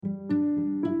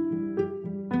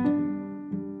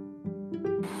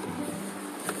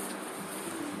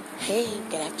Hey,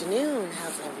 good afternoon.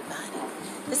 How's everybody?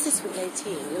 This is SweetLadyT,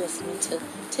 and you're listening to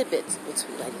Tidbits with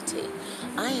SweetLadyT.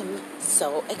 I am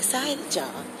so excited,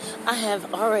 y'all. I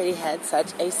have already had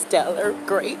such a stellar,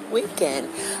 great weekend.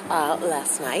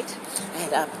 Last night, I had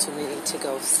the opportunity to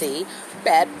go see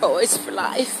Bad Boys for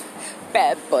Life.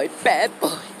 Bad boy,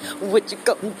 what you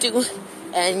gonna do?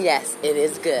 And yes, it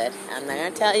is good. I'm not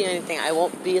gonna tell you anything. I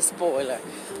won't be a spoiler,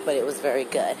 but it was very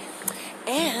good.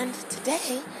 And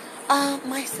today,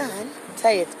 my son,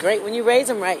 tell you, it's great when you raise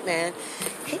him right, man.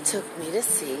 He took me to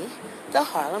see the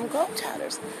Harlem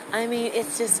Globetrotters. I mean,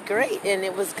 it's just great, and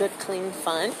it was good, clean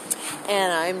fun.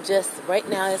 And I'm just, right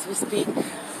now as we speak,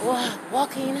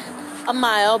 walking a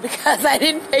mile because I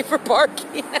didn't pay for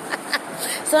parking.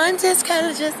 So I'm just kind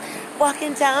of just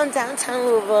walking downtown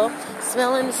Louisville,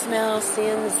 smelling the smells,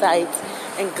 seeing the sights,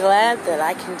 and glad that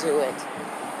I can do it.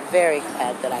 Very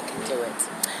glad that I can do it.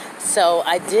 So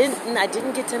I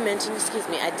didn't get to mention,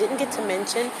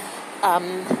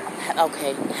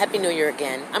 okay, Happy New Year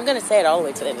again. I'm going to say it all the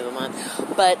way to the end of the month.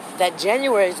 But that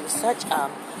January was such a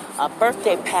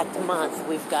birthday-packed month.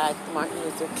 We've got Martin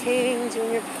Luther King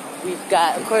Jr. We've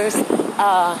got, of course,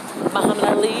 Muhammad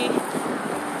Ali,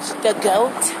 the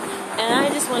GOAT. And I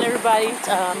just want everybody,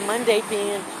 Monday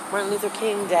being Martin Luther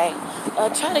King Day,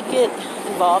 try to get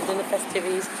involved in the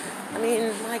festivities. I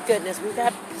mean, my goodness, we've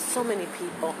got so many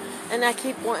people. And I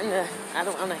keep wanting to,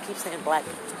 I keep saying black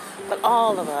people, but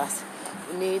all of us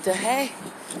need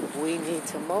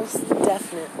to most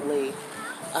definitely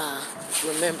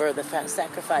remember the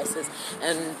sacrifices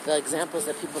and the examples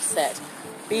that people set.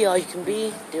 Be all you can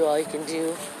be, do all you can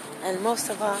do, and most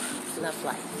of all, love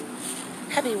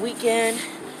life. Happy weekend.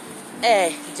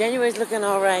 Hey, January's looking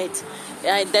all right.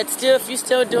 That's still, if you're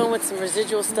still doing with some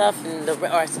residual stuff and the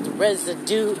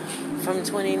residue from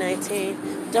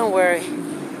 2019, don't worry.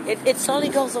 It slowly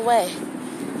goes away.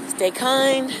 Stay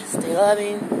kind, stay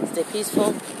loving, stay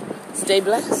peaceful, stay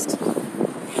blessed.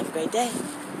 Have a great day.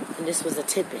 And this was a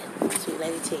tidbit.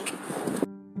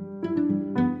 SweetLadyT.